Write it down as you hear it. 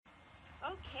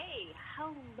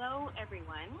Hello,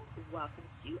 everyone. Welcome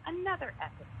to another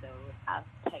episode of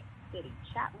Tech City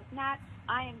Chat with Nat.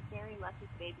 I am very lucky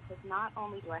today because not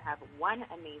only do I have one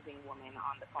amazing woman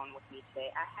on the phone with me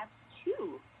today, I have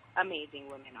two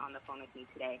amazing women on the phone with me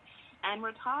today. And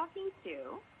we're talking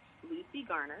to Lucy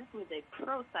Garner, who is a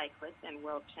pro cyclist and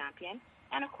world champion,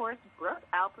 and of course, Brooke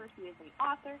Alpert, who is an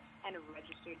author and a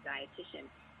registered dietitian.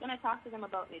 I'm going to talk to them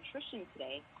about nutrition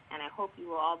today, and I hope you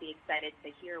will all be excited to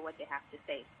hear what they have to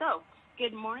say. So,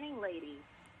 good morning, ladies.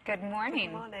 Good morning.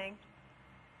 Good morning.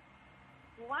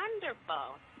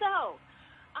 Wonderful. So,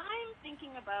 I'm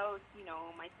thinking about,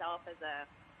 myself as a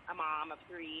mom of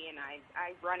three, and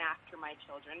I run after my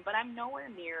children, but I'm nowhere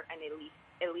near an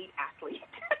elite athlete.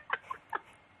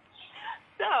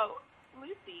 So,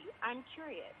 Lucy, I'm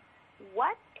curious,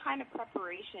 what kind of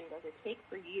preparation does it take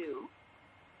for you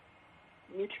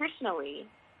nutritionally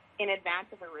in advance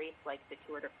of a race like the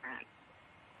Tour de France?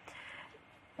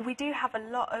 We do have a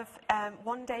lot of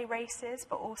one-day races,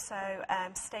 but also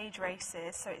stage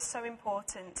races. So it's so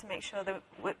important to make sure that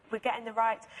we're getting the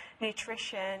right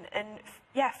nutrition and,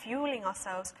 fueling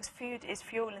ourselves, because food is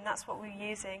fuel, and that's what we're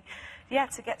using,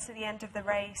 to get to the end of the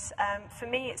race. For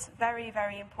me, it's very,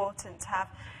 very important to have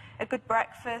a good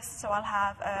breakfast. So I'll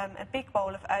have a big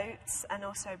bowl of oats and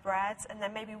also bread, and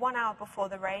then maybe 1 hour before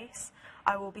the race,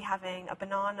 I will be having a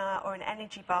banana or an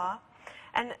energy bar.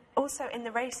 And also in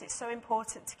the race, it's so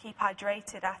important to keep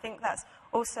hydrated. I think that's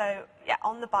also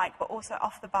on the bike, but also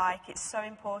off the bike. It's so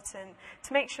important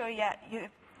to make sure you're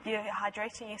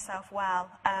hydrating yourself well.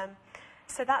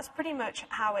 So that's pretty much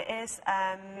how it is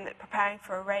preparing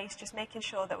for a race, just making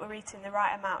sure that we're eating the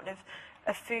right amount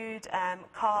of food,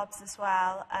 carbs as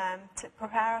well, to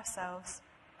prepare ourselves.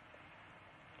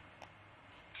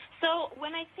 So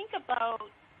when I think about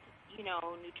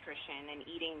nutrition and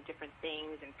eating different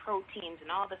things and proteins and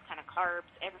all this kind of carbs,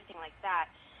 everything like that,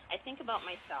 I think about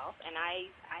myself, and I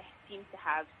seem to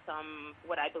have some,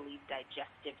 what I believe,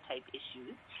 digestive type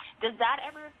issues. Does that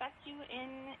ever affect you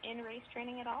in race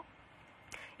training at all?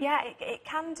 Yeah, it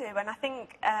can do, and I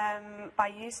think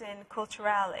by using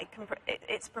Culturelle,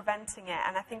 it's preventing it,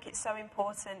 and I think it's so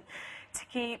important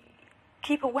to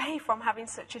keep away from having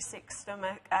such a sick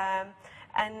stomach.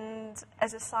 And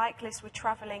as a cyclist, we're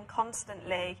travelling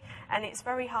constantly, and it's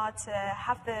very hard to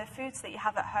have the foods that you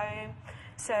have at home.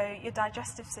 So your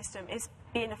digestive system is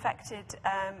being affected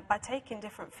by taking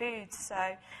different foods.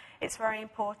 So it's very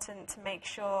important to make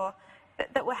sure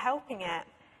that we're helping it.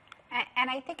 And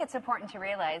I think it's important to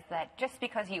realize that just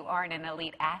because you aren't an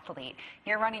elite athlete,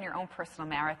 you're running your own personal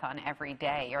marathon every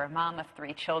day. You're a mom of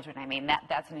 3 children. I mean,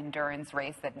 that's an endurance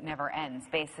race that never ends,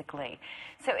 basically.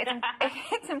 So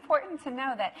it's important to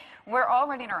know that we're all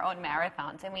running our own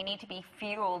marathons, and we need to be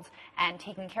fueled and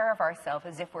taking care of ourselves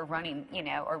as if we're running,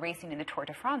 or racing in the Tour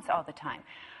de France all the time.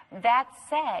 That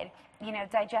said,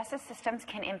 digestive systems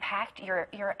can impact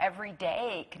your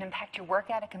everyday. It can impact your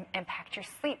workout. It can impact your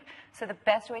sleep. So the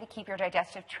best way to keep your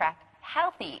digestive tract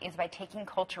healthy is by taking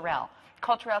Culturelle.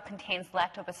 Culturelle contains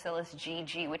Lactobacillus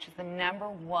GG, which is the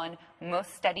 #1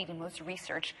 most studied and most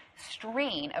researched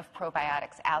strain of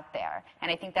probiotics out there.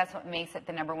 And I think that's what makes it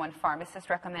the #1 pharmacist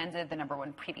recommended, the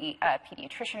 #1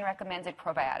 pediatrician recommended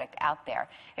probiotic out there.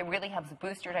 It really helps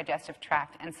boost your digestive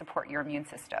tract and support your immune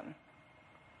system.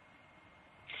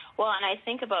 Well, and I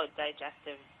think about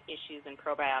digestive issues and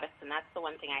probiotics, and that's the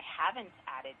one thing I haven't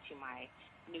added to my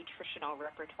nutritional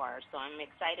repertoire. So I'm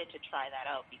excited to try that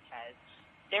out, because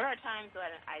there are times when,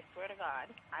 I swear to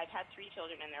God, I've had 3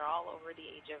 children, and they're all over the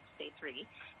age of, say, 3.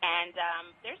 And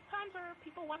there's times where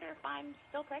people wonder if I'm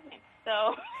still pregnant.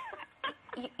 So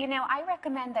I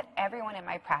recommend that everyone in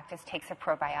my practice takes a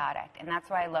probiotic, and that's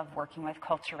why I love working with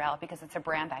Culturelle, because it's a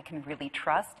brand I can really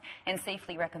trust and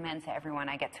safely recommend to everyone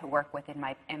I get to work with in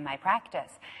my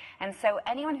practice. And so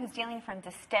anyone who's dealing from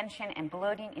distension and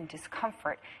bloating and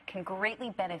discomfort can greatly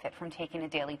benefit from taking a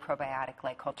daily probiotic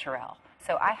like Culturelle.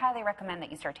 So I highly recommend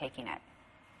that you start taking it.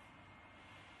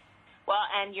 Well,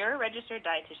 and you're a registered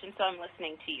dietitian, so I'm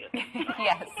listening to you.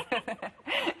 Yes.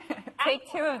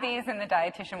 Take 2 of these and the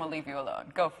dietitian will leave you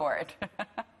alone. Go for it.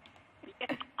 Yeah,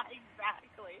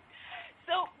 exactly.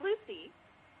 So, Lucy,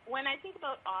 when I think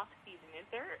about off-season,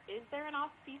 is there an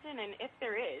off-season? And if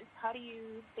there is, how do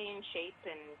you stay in shape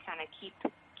and kind of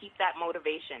keep that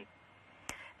motivation?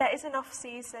 There is an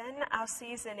off-season. Our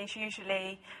season is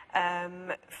usually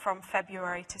from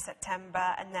February to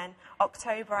September, and then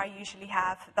October I usually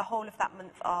have the whole of that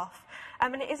month off.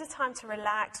 And it is a time to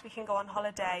relax. We can go on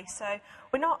holiday. So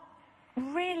we're not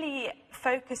really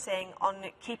focusing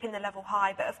on keeping the level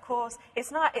high, but of course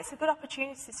it's a good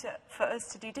opportunity for us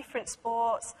to do different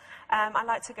sports. I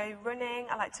like to go running,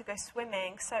 I like to go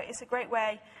swimming, so it's a great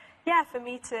way yeah, for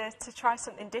me to try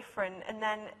something different. And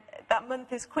then that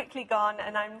month is quickly gone,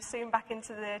 and I'm soon back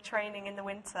into the training in the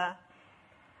winter.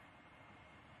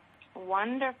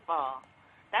 Wonderful.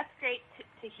 That's great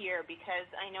to hear, because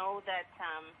I know that,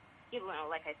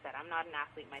 like I said, I'm not an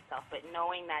athlete myself, but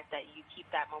knowing that you keep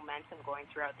that momentum going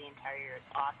throughout the entire year is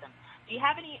awesome. Do you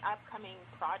have any upcoming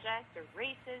projects or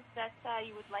races that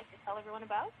you would like to tell everyone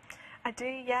about? I do,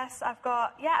 yes. I've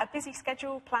got, a busy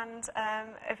schedule planned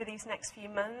over these next few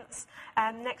months.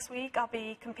 Next week I'll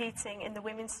be competing in the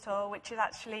Women's Tour, which is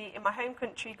actually in my home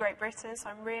country, Great Britain, so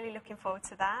I'm really looking forward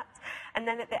to that. And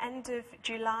then at the end of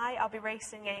July, I'll be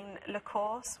racing in Le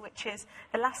Course, which is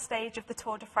the last stage of the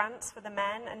Tour de France for the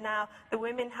men, and now the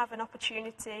women have an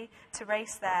opportunity to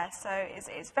race there. So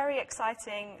it's very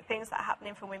exciting things that are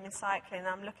happening for women's cycling, and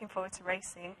I'm looking forward to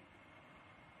racing.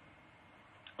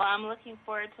 Well, I'm looking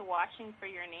forward to watching for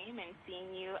your name and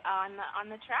seeing you on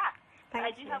the track.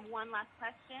 I do have one last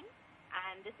question,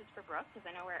 and this is for Brooke, because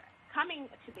I know we're coming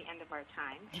to the end of our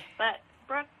time. But,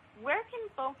 Brooke, where can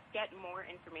folks get more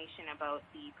information about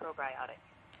the probiotic?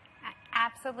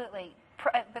 Absolutely.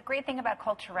 The great thing about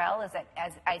Culturelle is that,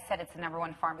 as I said, it's the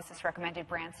 #1 pharmacist-recommended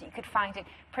brand, so you could find it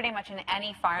pretty much in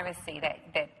any pharmacy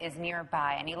that is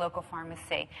nearby, any local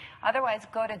pharmacy. Otherwise,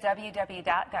 go to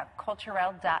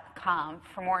www.culturelle.com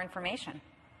for more information.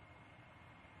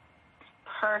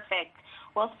 Perfect.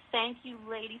 Well, thank you,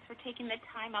 ladies, for taking the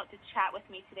time out to chat with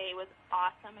me today. It was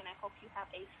awesome, and I hope you have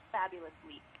a fabulous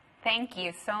week. Thank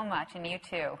you so much, and you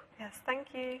too. Yes,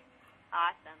 thank you.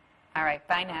 Awesome. All right,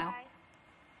 bye now. Bye.